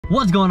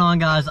What's going on,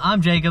 guys?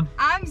 I'm Jacob.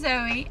 I'm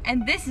Zoe,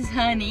 and this is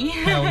Honey.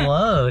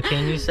 Hello.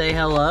 Can you say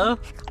hello?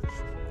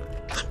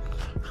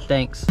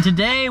 Thanks.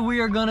 Today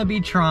we are gonna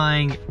be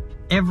trying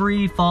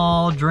every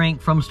fall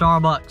drink from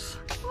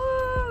Starbucks.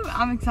 Woo,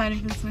 I'm excited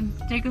for this one.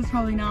 Jacob's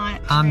probably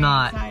not. I'm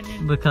not,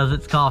 excited. because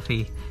it's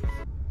coffee,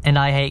 and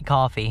I hate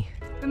coffee.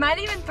 We might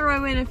even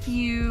throw in a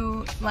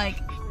few like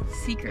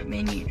secret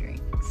menu drinks.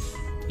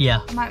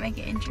 Yeah. It might make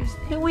it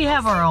interesting. We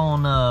have our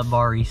own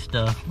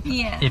barista,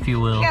 Yeah. if you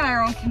will. We got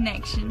our own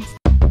connections.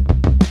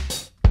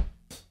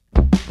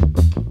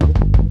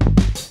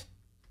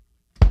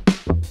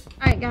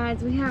 Alright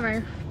guys, we have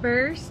our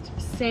first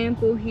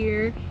sample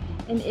here,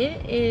 and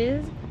it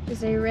is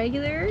just a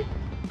regular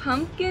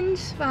pumpkin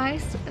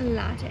spice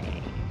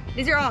latte.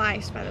 These are all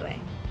iced, by the way,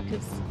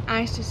 because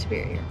iced is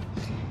superior.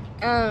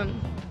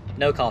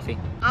 No coffee.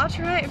 I'll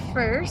try it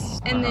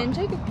first, and then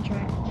Jacob can try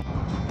it.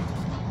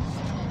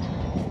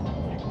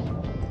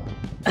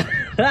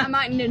 I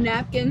might need a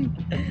napkin.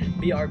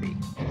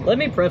 BRB. Let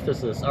me preface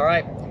this, all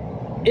right?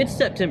 It's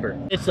September.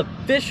 It's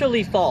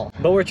officially fall,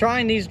 but we're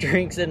trying these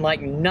drinks in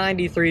like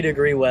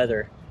 93-degree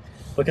weather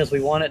because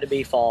we want it to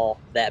be fall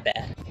that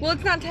bad. Well,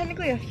 it's not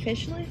technically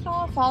officially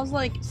fall. Fall's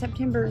like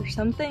September or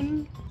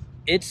something,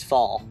 It's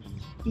fall.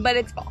 but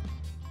it's fall.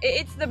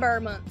 It's the Burr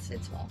months.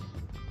 It's fall.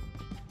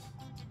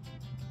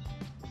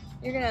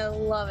 You're gonna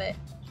love it.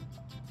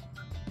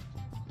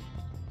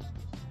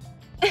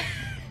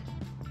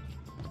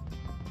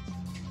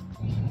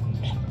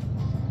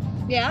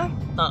 Yeah?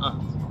 Uh-uh.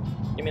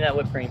 Give me that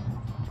whipped cream.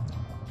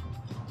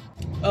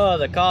 Oh,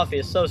 the coffee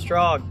is so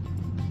strong.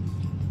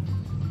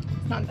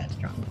 It's not that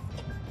strong.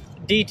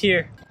 D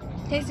tier.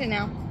 Taste it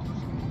now.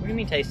 What do you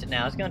mean taste it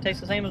now? It's gonna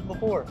taste the same as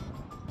before.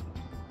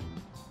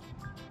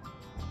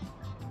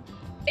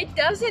 It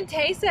doesn't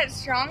taste that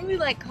strongly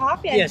like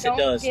coffee. Yes, it I don't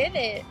does. get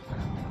it.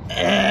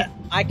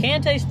 I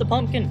can taste the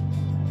pumpkin,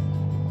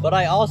 but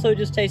I also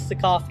just taste the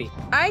coffee.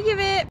 I give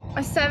it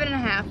a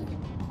 7.5.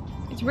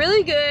 It's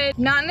really good.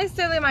 Not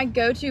necessarily my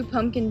go-to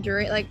pumpkin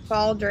drink, like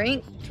fall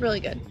drink. It's really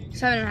good.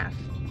 7.5.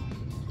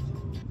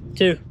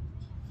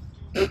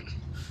 2.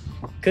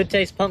 Could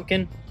taste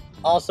pumpkin,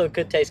 also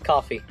could taste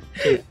coffee.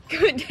 2.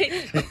 Good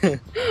taste.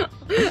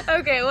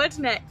 Okay, what's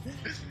next?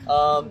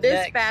 This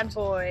next, bad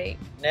boy.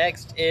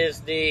 Next is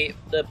the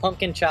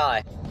pumpkin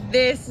chai.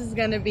 This is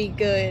gonna be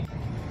good.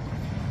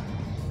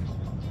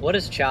 What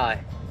is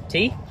chai?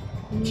 Tea?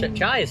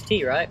 Chai is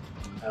tea, right?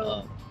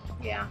 Oh,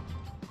 yeah.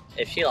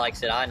 If she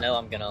likes it, I know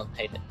I'm gonna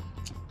hate it.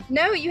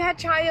 No, you had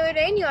chai the other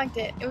day and you liked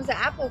it. It was an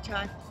apple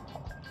chai.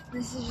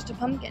 This is just a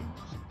pumpkin.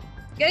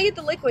 You gotta get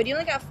the liquid. You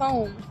only got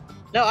foam.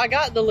 No, I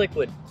got the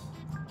liquid.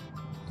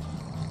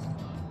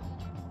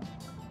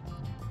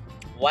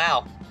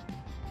 Wow.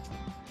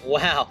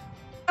 Wow.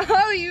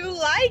 Oh, you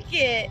like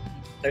it.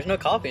 There's no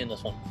coffee in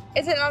this one.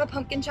 Is it not a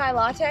pumpkin chai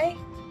latte?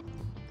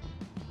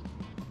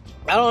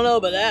 I don't know,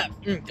 but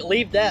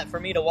leave that for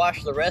me to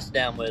wash the rest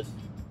down with.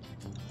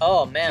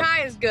 Oh, man.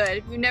 Chai is good.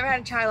 If you've never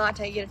had a chai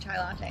latte, get a chai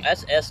latte.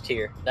 That's S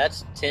tier.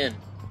 That's 10.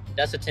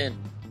 That's a 10.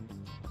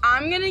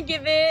 I'm gonna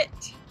give it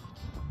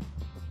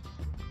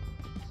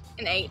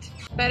an 8.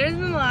 Better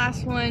than the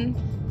last one.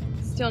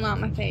 Still not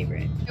my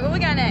favorite. Okay, what we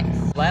got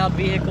next? Loud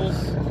vehicles.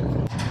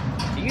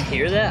 Do you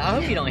hear that? I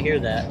hope you don't hear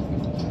that.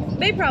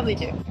 They probably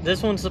do.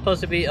 This one's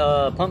supposed to be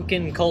a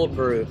pumpkin cold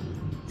brew.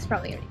 It's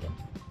probably gonna be good.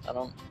 I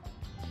don't...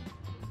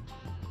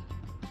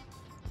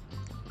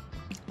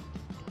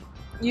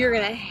 You're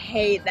gonna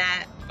hate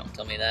that. Don't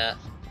tell me that.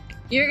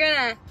 You're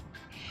gonna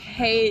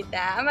hate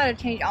that. I'm about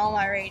to change all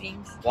my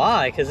ratings.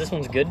 Why? Because this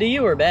one's good to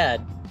you or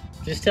bad?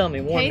 Just tell me,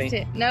 warn Taste me.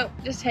 it. Nope,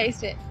 just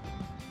taste it.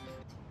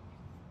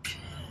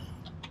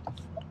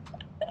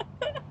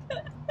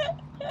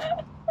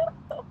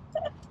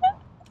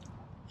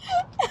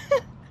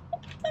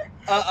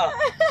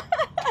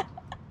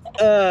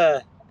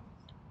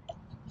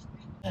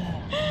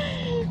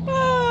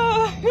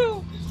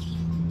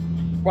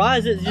 Why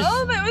is it just...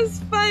 Oh, that was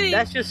funny.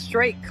 That's just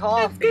straight That's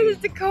coffee. good as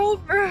the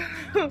cold brew.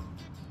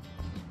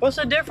 What's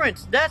the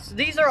difference?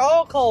 These are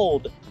all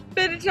cold.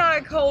 But it's not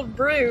a cold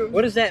brew.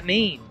 What does that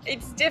mean?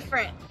 It's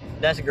different.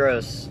 That's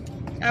gross.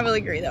 I will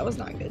agree, that was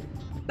not good.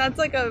 That's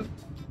like a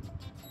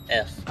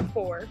F.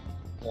 4.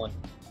 1.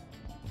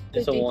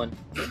 It's a 50. 1.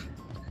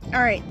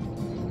 Alright,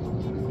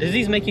 Does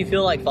these make you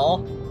feel like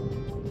fall?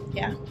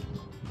 yeah.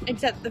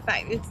 Except the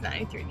fact it's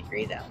 93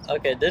 degrees out.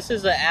 Okay, this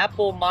is an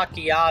apple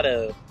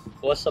macchiato.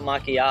 What's a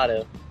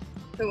macchiato?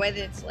 The way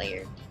that it's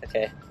layered.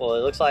 Okay, well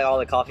it looks like all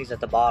the coffee's at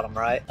the bottom,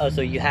 right? Oh,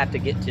 so you have to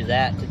get to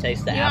that to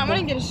taste the Yeah, I'm apple?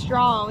 gonna get a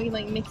straw. We can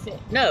like mix it.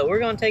 No, we're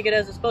gonna take it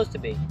as it's supposed to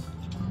be.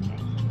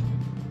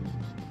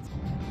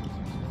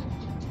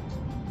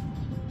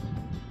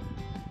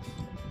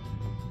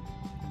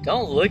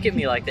 Don't look at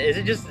me like that. Is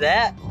it just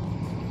that?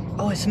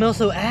 Oh, it smells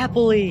so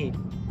appley.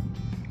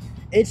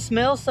 It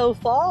smells so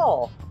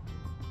fall.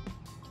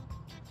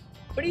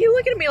 What are you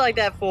looking at me like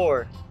that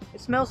for?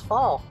 It smells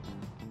fall.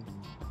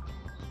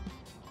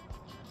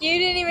 You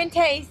didn't even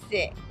taste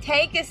it.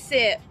 Take a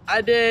sip.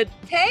 I did.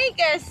 Take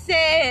a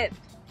sip.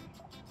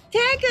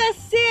 Take a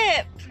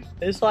sip.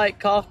 It's like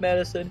cough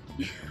medicine.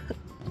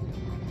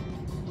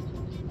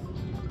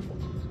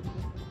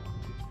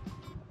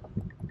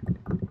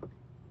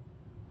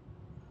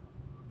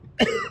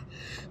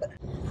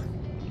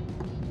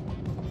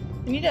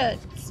 You need to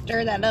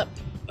stir that up.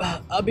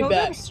 I'll be Go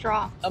get back. a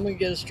straw. I'm gonna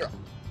get a straw.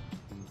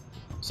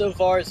 So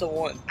far, it's a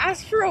 1.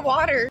 Ask for a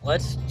water.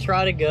 Let's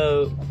try to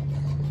go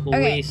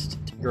Okay. least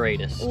to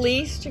greatest.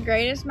 Least to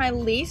greatest. My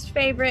least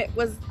favorite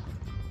was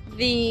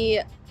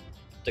the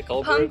The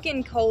cold brew?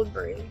 pumpkin cold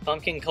brew.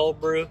 Pumpkin cold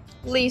brew?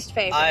 Least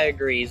favorite. I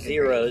agree.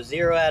 0.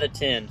 0 out of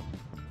 10.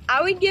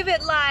 I would give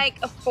it like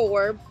a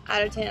 4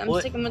 out of 10. I'm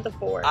What? sticking with a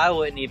 4. I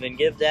wouldn't even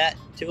give that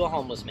to a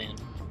homeless man.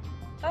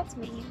 That's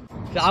mean.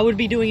 I would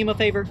be doing him a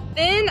favor.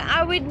 Then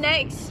I would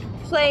next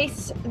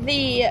place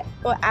the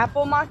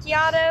apple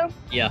macchiato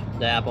Yeah,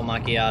 the apple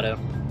macchiato.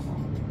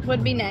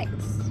 would be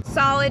next.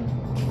 Solid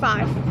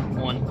 5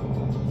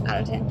 1.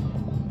 out of 10.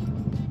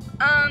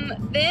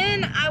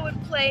 Then I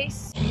would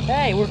place,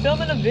 Hey, we're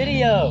filming a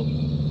video.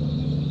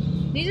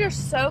 these are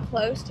so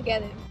close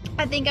together.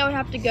 I think I would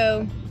have to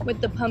go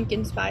with the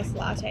pumpkin spice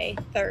latte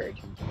third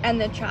and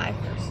the chai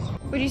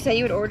first. Would you say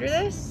you would order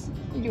this?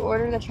 Did you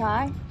order the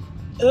chai?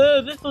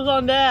 This was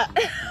on that.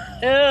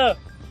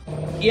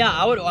 Yeah,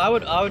 I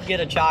would get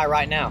a chai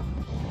right now.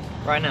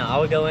 Right now, I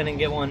would go in and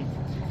get one.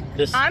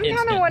 This I'm kind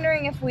instant. of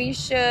wondering if we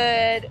should,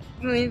 I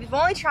mean, we've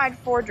only tried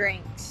 4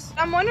 drinks.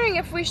 I'm wondering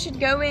if we should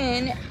go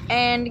in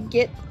and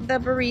get the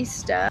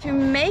barista to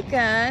make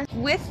us,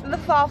 with the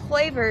fall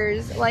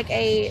flavors, like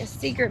a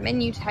secret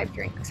menu type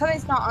drink. Something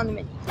that's not on the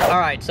menu. All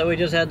right, so we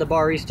just had the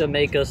barista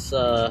make us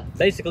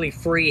basically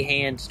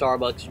freehand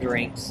Starbucks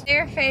drinks.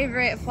 Their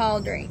favorite fall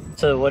drink.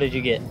 So what did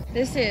you get?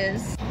 This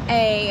is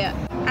a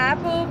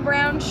apple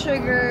brown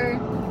sugar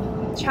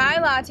chai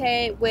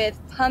latte with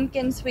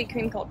pumpkin sweet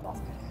cream cold foam.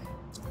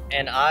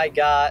 And I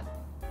got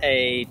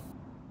a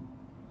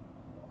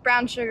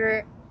Brown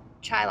sugar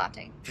chai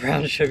latte.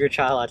 brown sugar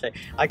chai latte.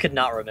 I could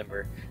not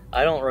remember.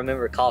 I don't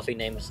remember coffee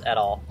names at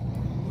all.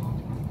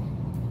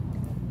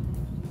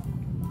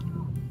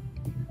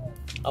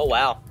 Oh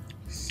wow.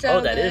 So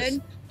Oh, that good. is-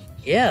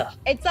 Yeah.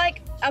 It's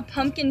like a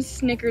pumpkin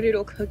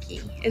snickerdoodle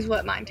cookie is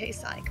what mine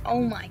tastes like.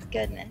 Oh my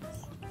goodness.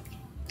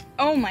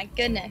 Oh my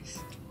goodness.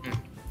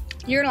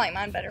 You're gonna like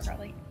mine better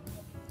probably.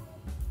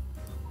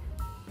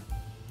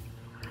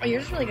 Oh,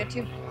 yours is really good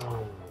too.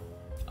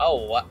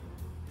 Oh what?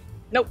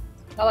 Nope.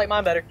 I like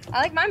mine better.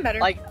 I like mine better.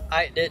 Like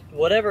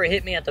whatever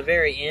hit me at the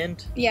very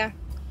end, yeah.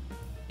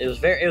 it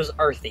was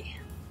earthy.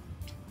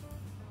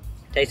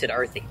 Tasted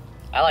earthy.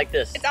 I like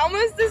this. It's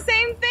almost the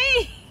same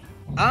thing.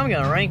 I'm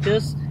gonna rank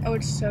this Oh,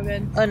 it's so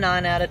good. a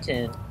 9 out of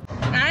 10.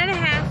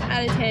 9.5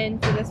 out of 10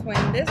 for this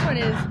one. This one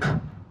is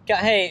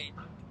Hey,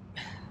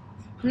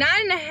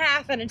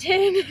 9.5 out of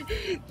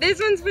 10. This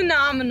one's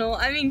phenomenal.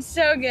 I mean,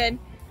 so good.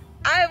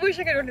 I wish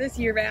I could order this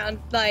year round.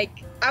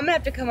 Like, I'm gonna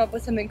have to come up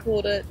with something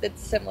cool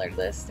that's similar to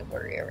this to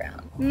order year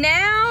round.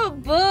 Now,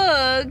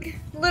 Boog,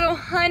 little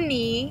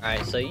honey.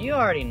 alright, so you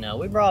already know.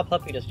 We brought a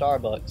puppy to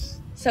Starbucks.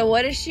 So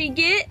what does she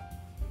get?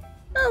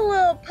 A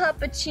little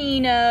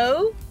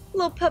puppuccino.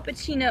 Little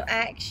puppuccino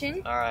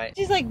action. Alright.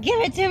 She's like, give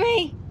it to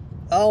me.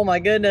 Oh my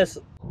goodness.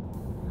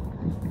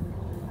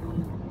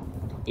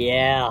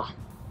 Yeah.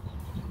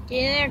 Get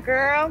in there,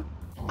 girl.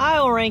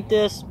 I'll rank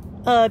this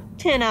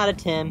 10 out of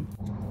 10.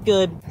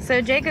 Good.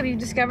 So, Jacob, you've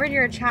discovered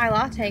you're a chai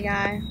latte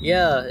guy.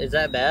 Yeah, is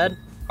that bad?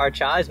 Are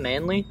chais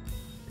manly?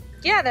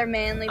 Yeah, they're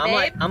manly,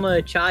 babe. I'm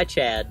a chai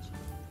chad.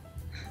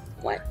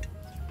 What?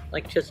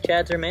 Like just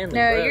chads are manly.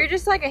 No, bro. you're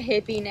just like a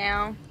hippie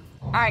now.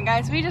 Alright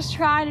guys, we just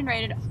tried and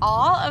rated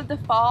all of the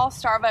fall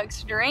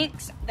Starbucks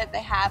drinks that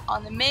they have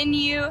on the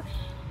menu.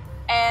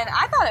 And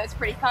I thought it was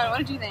pretty fun. What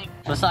did you think?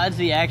 Besides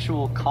the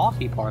actual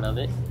coffee part of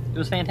it, it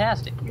was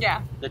fantastic.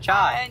 Yeah. The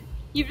chai. And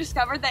you've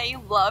discovered that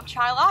you love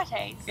chai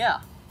lattes.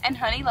 Yeah, And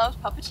Honey loves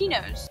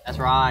puppuccinos. that's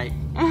right.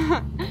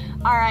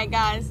 Alright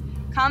guys,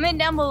 comment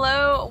down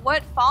below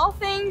what fall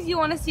things you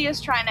want to see us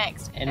try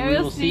next. And we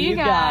will see you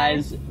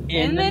guys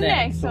in the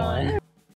next one.